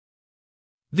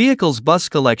Vehicles bus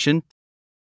collection.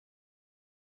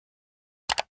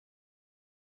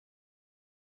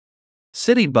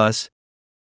 City bus.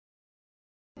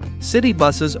 City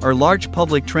buses are large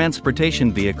public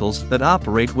transportation vehicles that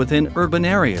operate within urban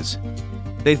areas.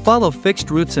 They follow fixed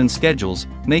routes and schedules,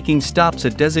 making stops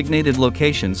at designated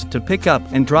locations to pick up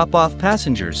and drop off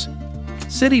passengers.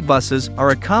 City buses are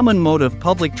a common mode of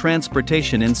public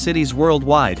transportation in cities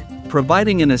worldwide,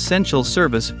 providing an essential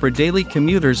service for daily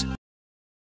commuters.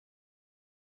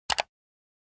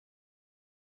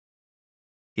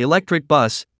 Electric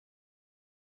bus.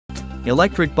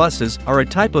 Electric buses are a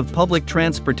type of public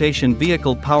transportation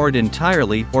vehicle powered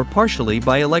entirely or partially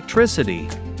by electricity.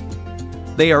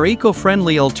 They are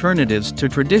eco-friendly alternatives to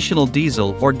traditional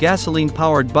diesel or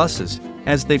gasoline-powered buses,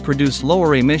 as they produce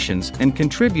lower emissions and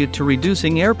contribute to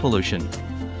reducing air pollution.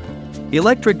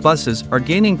 Electric buses are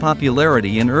gaining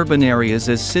popularity in urban areas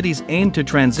as cities aim to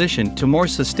transition to more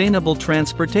sustainable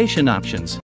transportation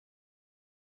options.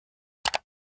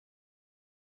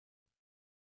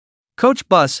 Coach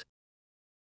bus.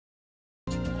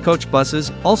 Coach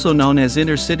buses, also known as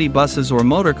intercity buses or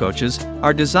motor coaches,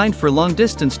 are designed for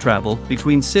long-distance travel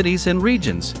between cities and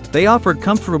regions. They offer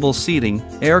comfortable seating,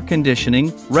 air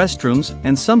conditioning, restrooms,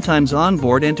 and sometimes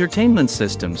onboard entertainment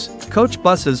systems. Coach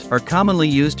buses are commonly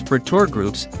used for tour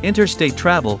groups, interstate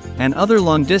travel, and other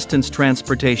long-distance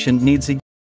transportation needs.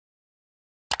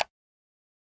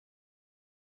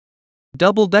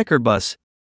 Double-decker bus.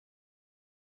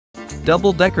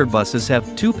 Double-decker buses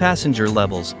have two passenger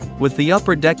levels, with the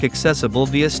upper deck accessible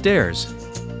via stairs.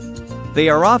 They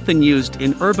are often used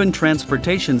in urban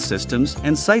transportation systems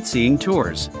and sightseeing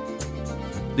tours.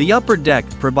 The upper deck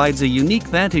provides a unique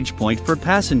vantage point for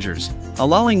passengers,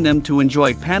 allowing them to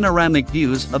enjoy panoramic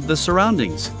views of the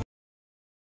surroundings.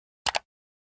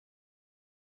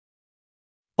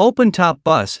 Open-top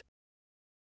bus.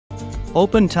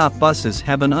 Open-top buses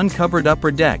have an uncovered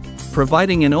upper deck,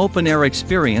 providing an open-air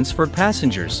experience for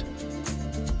passengers.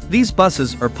 These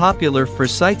buses are popular for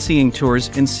sightseeing tours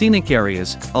in scenic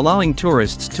areas, allowing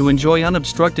tourists to enjoy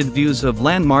unobstructed views of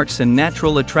landmarks and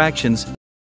natural attractions.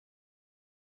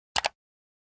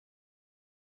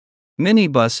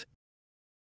 Minibus.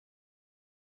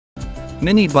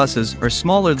 Minibuses are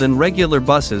smaller than regular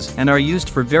buses and are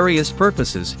used for various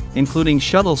purposes, including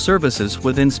shuttle services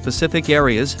within specific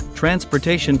areas,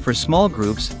 transportation for small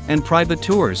groups, and private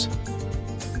tours.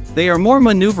 They are more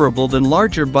maneuverable than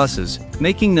larger buses,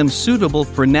 making them suitable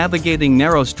for navigating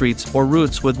narrow streets or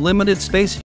routes with limited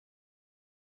space.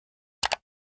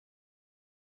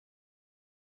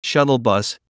 Shuttle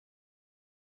bus.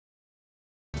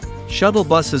 Shuttle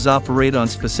buses operate on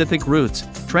specific routes,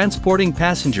 transporting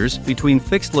passengers between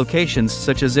fixed locations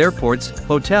such as airports,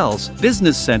 hotels,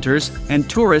 business centers, and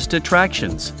tourist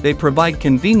attractions. They provide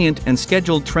convenient and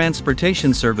scheduled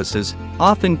transportation services,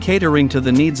 often catering to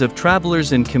the needs of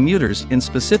travelers and commuters in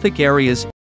specific areas.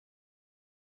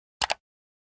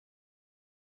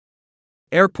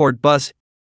 Airport bus.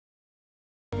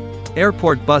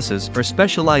 Airport buses are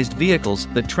specialized vehicles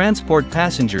that transport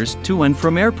passengers to and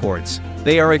from airports.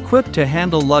 They are equipped to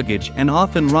handle luggage and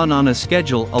often run on a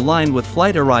schedule aligned with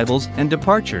flight arrivals and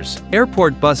departures.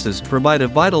 Airport buses provide a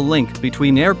vital link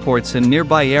between airports and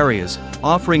nearby areas,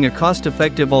 offering a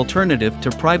cost-effective alternative to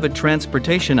private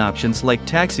transportation options like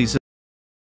taxis.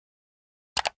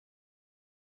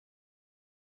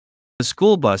 The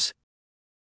school bus.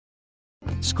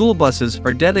 School buses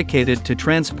are dedicated to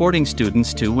transporting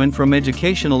students to and from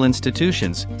educational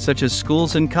institutions, such as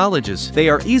schools and colleges. They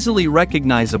are easily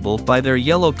recognizable by their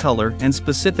yellow color and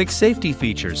specific safety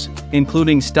features,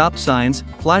 including stop signs,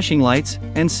 flashing lights,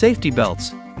 and safety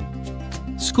belts.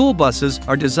 School buses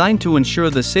are designed to ensure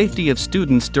the safety of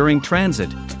students during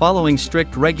transit, following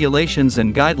strict regulations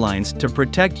and guidelines to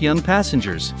protect young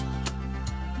passengers.